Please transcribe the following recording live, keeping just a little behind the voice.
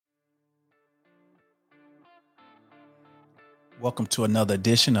Welcome to another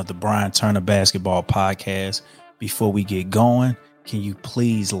edition of the Brian Turner Basketball Podcast. Before we get going, can you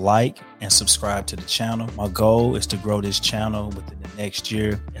please like and subscribe to the channel? My goal is to grow this channel within the next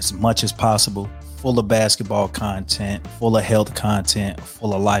year as much as possible, full of basketball content, full of health content,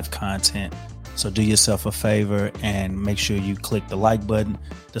 full of life content. So do yourself a favor and make sure you click the like button,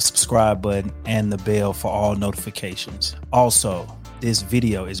 the subscribe button, and the bell for all notifications. Also, this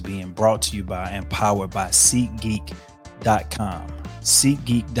video is being brought to you by and powered by SeatGeek.com.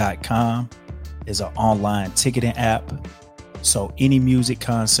 SeatGeek.com is an online ticketing app. So any music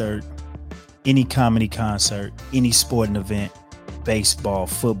concert, any comedy concert, any sporting event, baseball,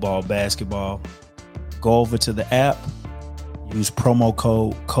 football, basketball, go over to the app, use promo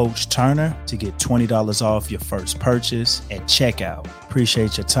code Coach Turner to get $20 off your first purchase at checkout.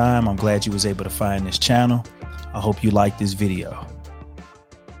 Appreciate your time. I'm glad you was able to find this channel. I hope you like this video.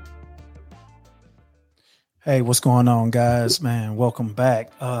 Hey, what's going on, guys? Man, welcome back.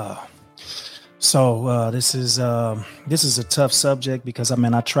 This is a tough subject because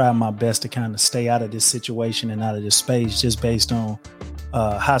I tried my best to kind of stay out of this situation and out of this space just based on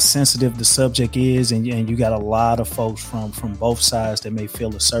how sensitive the subject is, and you got a lot of folks from both sides that may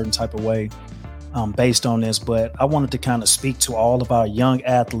feel a certain type of way based on this. But I wanted to kind of speak to all of our young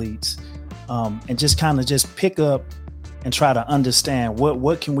athletes and just pick up and try to understand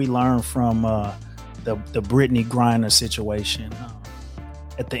what can we learn from the Brittney Griner situation.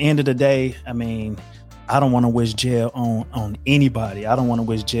 At the end of the day, I don't want to wish jail on anybody. I don't want to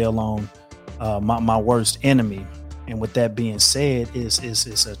wish jail on my worst enemy. And with that being said,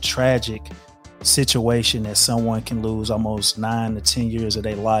 it's a tragic situation that someone can lose almost 9 to 10 years of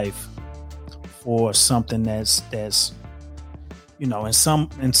their life for something that's in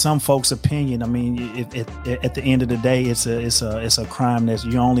some folks' opinion. At the end of the day, it's a crime that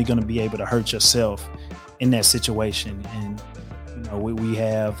you're only going to be able to hurt yourself in that situation. And we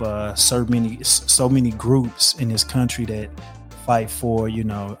have so many groups in this country that fight for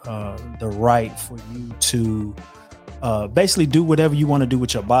the right for you to basically do whatever you want to do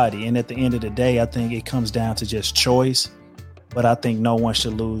with your body. And at the end of the day, I think it comes down to just choice. But I think no one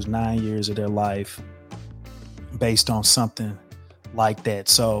should lose 9 years of their life based on something like that.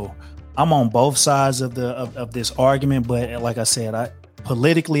 So I'm on both sides of this argument, but like I said,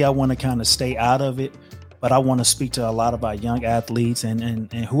 politically I want to kind of stay out of it, but I want to speak to a lot of our young athletes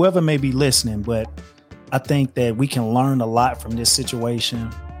and whoever may be listening. But I think that we can learn a lot from this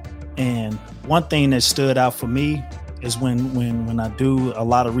situation. And one thing that stood out for me is when I do a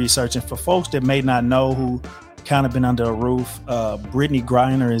lot of research, and for folks that may not know who kind of been under a roof, Brittney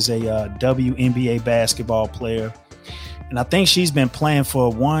Griner is a WNBA basketball player. And I think she's been playing for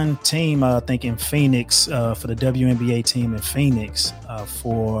one team, in Phoenix, for the WNBA team in Phoenix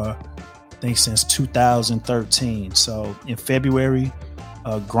since 2013. So in February,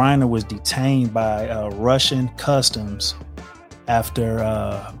 Griner was detained by Russian customs after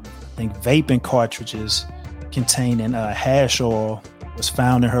vaping cartridges containing hash oil was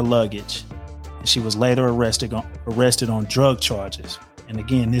found in her luggage. And she was later arrested on drug charges. And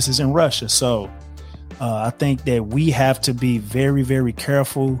again, this is in Russia. So I think that we have to be very, very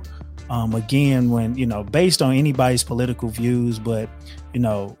careful. Again, when, based on anybody's political views, but,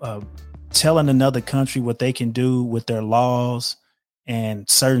 telling another country what they can do with their laws and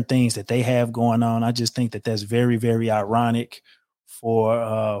certain things that they have going on. I just think that that's very, very ironic for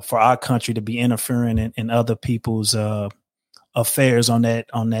our country to be interfering in other people's affairs on that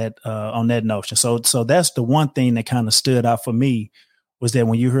notion. So that's the one thing that kind of stood out for me, was that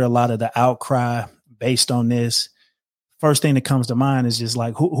when you hear a lot of the outcry based on this, first thing that comes to mind is just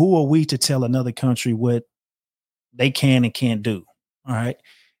like, who are we to tell another country what they can and can't do? All right.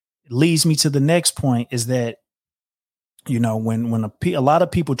 It leads me to the next point, is that, when a lot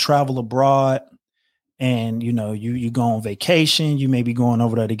of people travel abroad and, you go on vacation, you may be going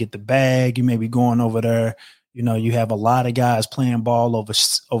over there to get the bag. You may be going over there. You have a lot of guys playing ball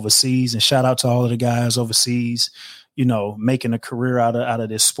overseas, and shout out to all of the guys overseas, making a career out of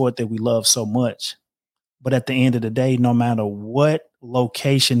this sport that we love so much. But at the end of the day, no matter what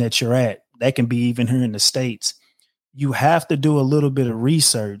location that you're at, that can be even here in the States, you have to do a little bit of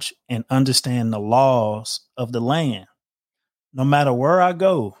research and understand the laws of the land. No matter where I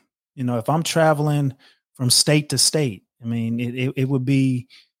go, if I'm traveling from state to state, it would be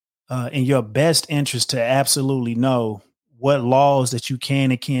in your best interest to absolutely know what laws that you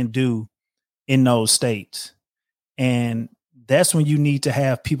can and can't do in those states. And that's when you need to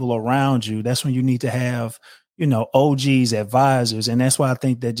have people around you. That's when you need to have, OGs, advisors. And that's why I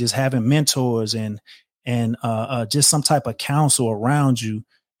think that just having mentors and just some type of counsel around you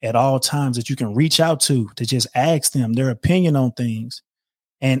at all times that you can reach out to just ask them their opinion on things.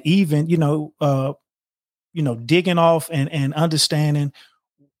 And even, digging off and understanding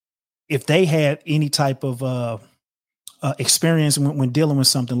if they had any type of experience when dealing with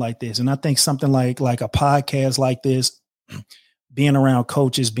something like this. And I think something like a podcast like this, being around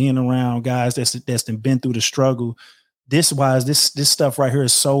coaches, being around guys that's been through the struggle, this stuff right here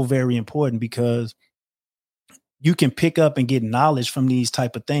is so very important, because you can pick up and get knowledge from these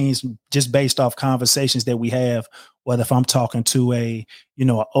type of things just based off conversations that we have. Whether if I'm talking to an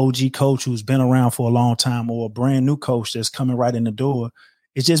OG coach who's been around for a long time, or a brand new coach that's coming right in the door,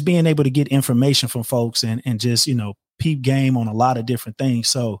 it's just being able to get information from folks and just, peep game on a lot of different things.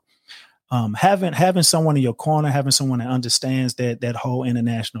 So having someone in your corner, having someone that understands that whole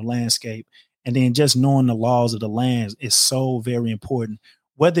international landscape, and then just knowing the laws of the land is so very important.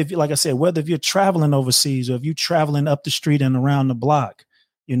 Whether if you're traveling overseas, or if you're traveling up the street and around the block,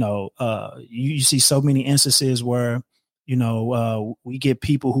 you see so many instances where, we get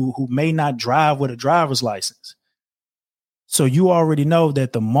people who may not drive with a driver's license. So you already know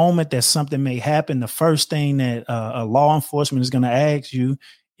that the moment that something may happen, the first thing that a law enforcement is going to ask you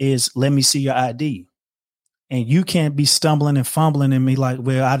is, let me see your ID. And you can't be stumbling and fumbling and be like,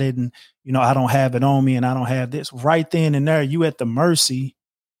 well, I didn't, I don't have it on me and I don't have this. Right then and there, you at the mercy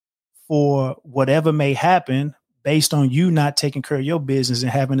for whatever may happen based on you not taking care of your business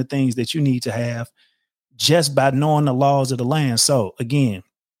and having the things that you need to have just by knowing the laws of the land. So again,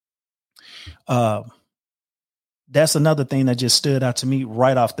 that's another thing that just stood out to me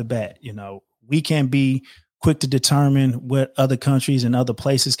right off the bat. We can be quick to determine what other countries and other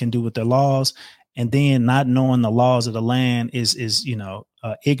places can do with their laws, and then not knowing the laws of the land is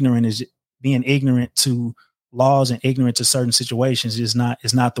ignorant. Is being ignorant to laws and ignorant to certain situations is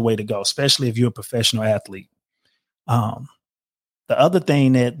not the way to go, especially if you're a professional athlete. The other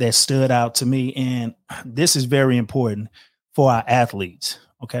thing that stood out to me, and this is very important for our athletes.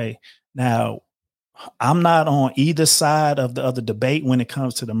 Okay. Now, I'm not on either side of the debate when it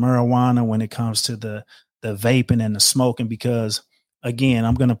comes to the marijuana, when it comes to the vaping and the smoking, because again,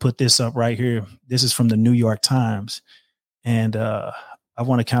 I'm going to put this up right here. This is from the New York Times. And I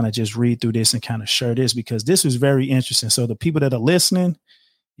want to kind of just read through this and kind of share this, because this is very interesting. So the people that are listening,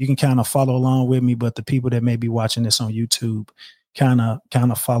 you can kind of follow along with me, but the people that may be watching this on YouTube, kind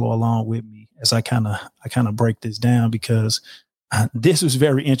of follow along with me as I kind of break this down, because this was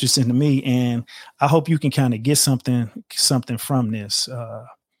very interesting to me, and I hope you can kind of get something from this.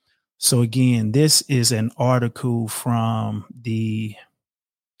 So again, this is an article from the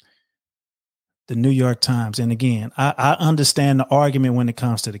New York Times. And again, I understand the argument when it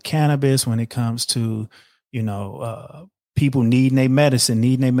comes to the cannabis, when it comes to, people needing their medicine,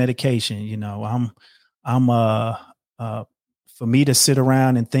 needing their medication. For me to sit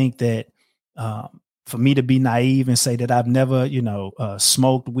around and think that, for me to be naive and say that I've never,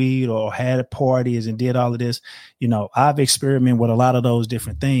 smoked weed or had parties and did all of this, I've experimented with a lot of those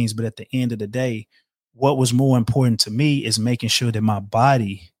different things. But at the end of the day, what was more important to me is making sure that my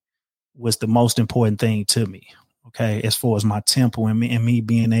body was the most important thing to me. Okay. As far as my temple and me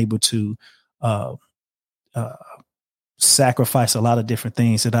being able to sacrifice a lot of different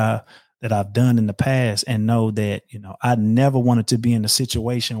things that I've done in the past, and know that, I never wanted to be in a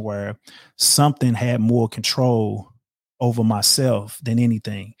situation where something had more control over myself than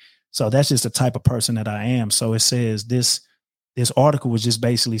anything. So that's just the type of person that I am. So it says this article was just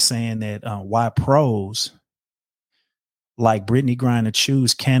basically saying that why pros like Brittney Griner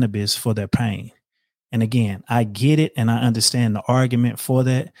choose cannabis for their pain. And again, I get it and I understand the argument for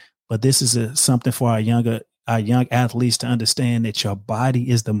that, but this is something for our young athletes to understand, that your body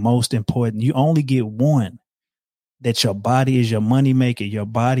is the most important. You only get one. That your body is your moneymaker. Your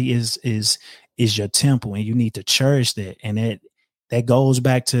body is your temple, and you need to cherish that. And that goes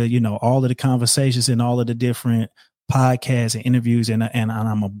back to, all of the conversations and all of the different podcasts and interviews. And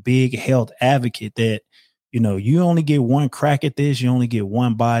I'm a big health advocate that, you only get one crack at this. You only get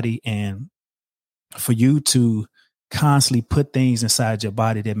one body. And for you to constantly put things inside your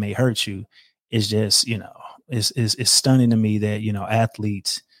body that may hurt you is just, it's stunning to me that,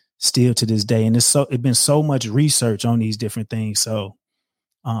 athletes still to this day, and it's been so much research on these different things. So,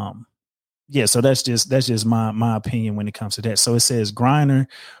 so that's just my opinion when it comes to that. So it says Griner,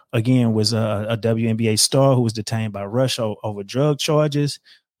 again, was a WNBA star who was detained by Russia over drug charges,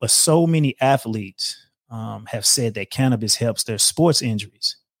 but so many athletes have said that cannabis helps their sports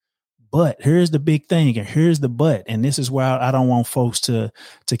injuries. But here's the big thing, and here's the but, and this is why I don't want folks to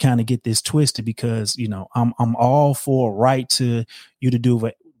kind of get this twisted, because I'm all for a right to you to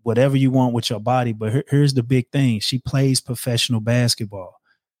do whatever you want with your body. But here's the big thing: she plays professional basketball.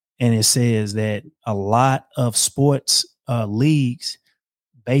 and it says that a lot of sports leagues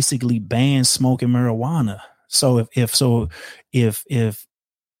basically ban smoking marijuana. So if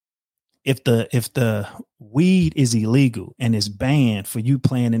the weed is illegal and it's banned for you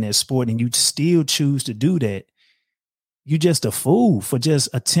playing in that sport, and you still choose to do that, you just a fool for just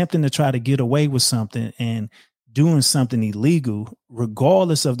attempting to try to get away with something and doing something illegal,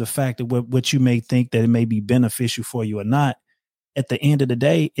 regardless of the fact that what you may think that it may be beneficial for you or not. At the end of the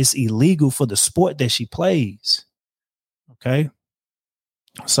day, it's illegal for the sport that she plays. Okay.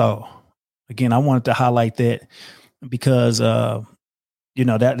 So again, I wanted to highlight that because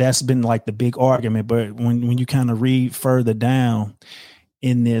that's been like the big argument. But when you kind of read further down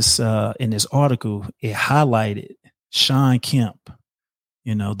in this article, it highlighted Sean Kemp,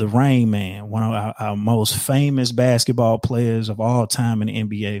 the Rain Man, one of our most famous basketball players of all time in the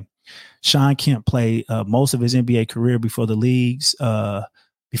NBA. Sean Kemp played most of his NBA career before the league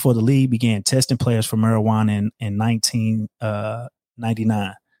began testing players for marijuana in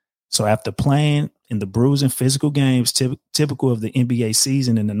 1999. So after playing in the bruising physical games typical of the NBA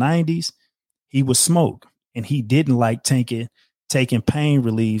season in the 90s, he would smoke, and he didn't like taking pain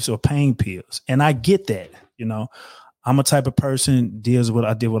reliefs or pain pills. And I get that. I'm a type of person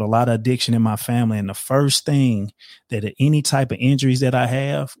I deal with a lot of addiction in my family. And the first thing that any type of injuries that I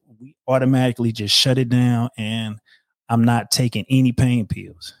have, we automatically just shut it down, and I'm not taking any pain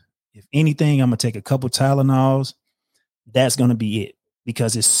pills. If anything, I'm going to take a couple Tylenols. That's going to be it,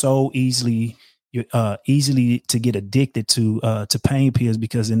 because it's so easily to get addicted to pain pills,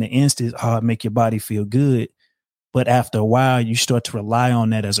 because in the instant, it make your body feel good. But after a while, you start to rely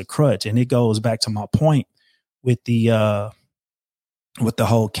on that as a crutch. And it goes back to my point with the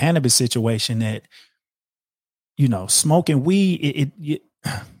whole cannabis situation, that, smoking weed,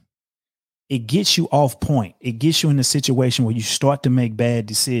 it gets you off point. It gets you in a situation where you start to make bad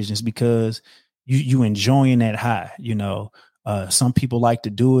decisions because you enjoying that high. Some people like to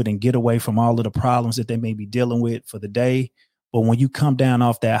do it and get away from all of the problems that they may be dealing with for the day. But when you come down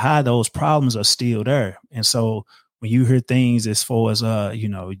off that high, those problems are still there. And so when you hear things as far as,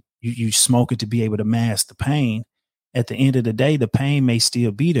 you smoke it to be able to mask the pain, at the end of the day, the pain may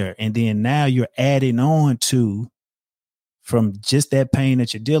still be there. And then now you're adding on to, from just that pain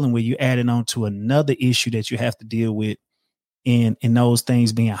that you're dealing with, you're adding on to another issue that you have to deal with in those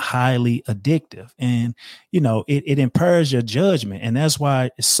things being highly addictive. And, it impairs your judgment. And that's why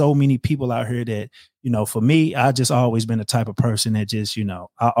so many people out here that, for me, I just always been the type of person that just,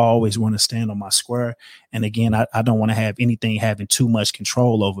 I always want to stand on my square. And again, I don't want to have anything having too much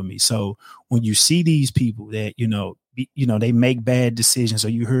control over me. So when you see these people that, they make bad decisions, or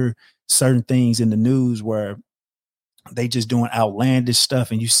you hear certain things in the news where they just doing outlandish stuff,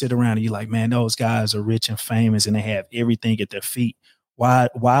 and you sit around and you're like, man, those guys are rich and famous and they have everything at their feet. Why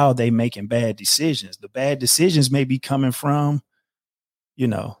are they making bad decisions? The bad decisions may be coming from,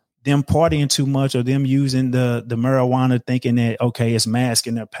 them partying too much, or them using the marijuana thinking that, okay, it's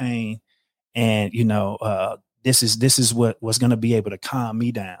masking their pain. And, this is what's going to be able to calm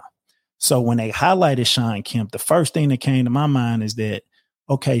me down. So when they highlighted Sean Kemp, the first thing that came to my mind is that,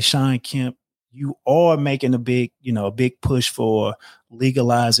 okay, Sean Kemp, you are making a big push for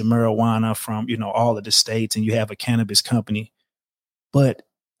legalizing marijuana from, all of the states, and you have a cannabis company. But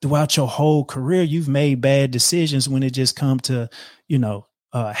throughout your whole career, you've made bad decisions when it just come to,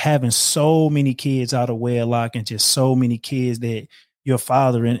 having so many kids out of wedlock, and just so many kids that your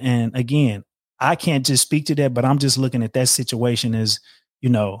father. And again, I can't just speak to that, but I'm just looking at that situation as,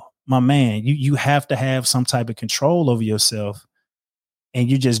 my man, you have to have some type of control over yourself. And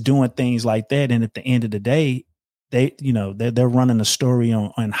you're just doing things like that. And at the end of the day, they're running a story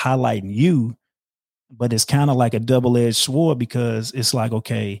on highlighting you, but it's kind of like a double-edged sword, because it's like,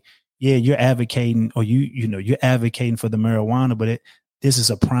 okay, yeah, you're advocating, or you're advocating for the marijuana, but this is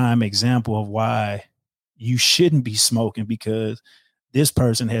a prime example of why you shouldn't be smoking, because this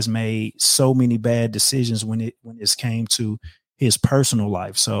person has made so many bad decisions when it came to his personal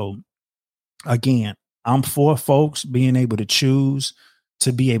life. So again, I'm for folks being able to choose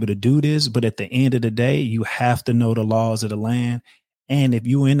to be able to do this. But at the end of the day, you have to know the laws of the land. And if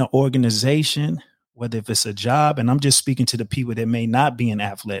you're in an organization, whether if it's a job, and I'm just speaking to the people that may not be in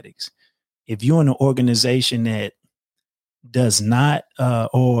athletics, if you're in an organization that does not,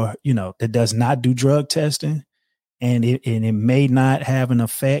 that does not do drug testing, and it may not have an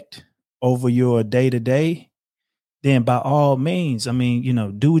effect over your day to day, then by all means,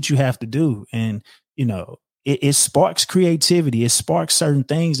 do what you have to do. And, it sparks creativity. It sparks certain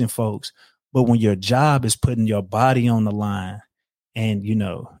things in folks. But when your job is putting your body on the line, and, you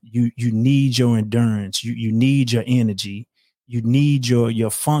need your endurance, you need your energy, you need your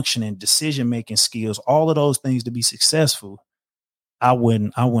functioning, decision making skills, all of those things to be successful. I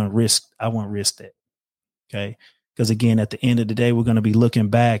wouldn't risk that. Okay. Because again, at the end of the day, we're going to be looking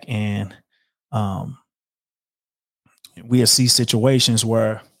back, and we'll see situations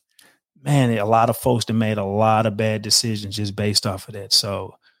where, man, a lot of folks that made a lot of bad decisions just based off of that.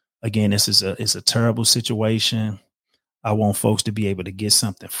 So again, it's a terrible situation. I want folks to be able to get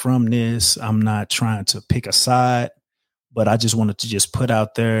something from this. I'm not trying to pick a side, but I just wanted to just put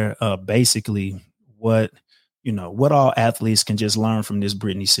out there basically what all athletes can just learn from this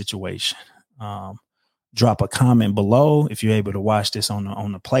Brittney situation. Drop a comment below if you're able to watch this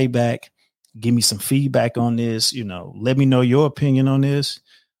on the playback. Give me some feedback on this. Let me know your opinion on this.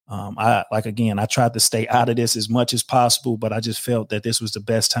 I tried to stay out of this as much as possible, but I just felt that this was the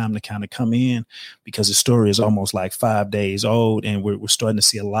best time to kind of come in, because the story is almost like 5 days old, and we're starting to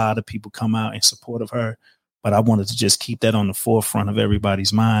see a lot of people come out in support of her. But I wanted to just keep that on the forefront of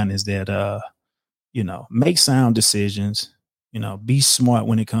everybody's mind, is that, make sound decisions, be smart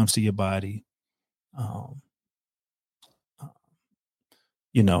when it comes to your body.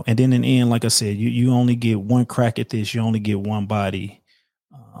 And then in the end, like I said, you only get one crack at this. You only get one body.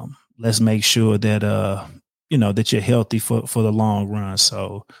 Let's make sure that, that you're healthy for the long run.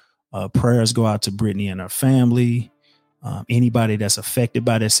 So prayers go out to Brittney and her family. Anybody that's affected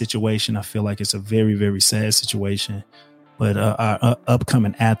by that situation, I feel like it's a very, very sad situation. But our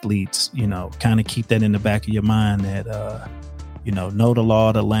upcoming athletes, kind of keep that in the back of your mind, that, know the law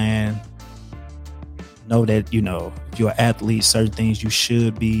of the land. Know that, if you're an athlete, certain things you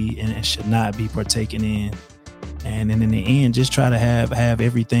should be and should not be partaking in. And then in the end, just try to have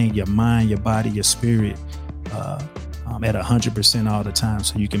everything, your mind, your body, your spirit, at 100% all the time,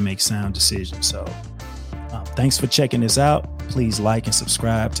 so you can make sound decisions. So thanks for checking this out. Please like and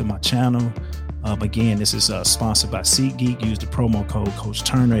subscribe to my channel. Again, this is sponsored by SeatGeek. Use the promo code Coach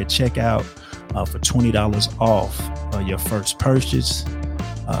Turner at checkout for $20 off your first purchase.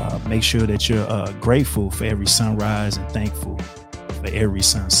 Make sure that you're grateful for every sunrise and thankful for every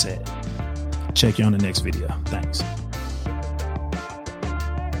sunset. Check you on the next video. Thanks.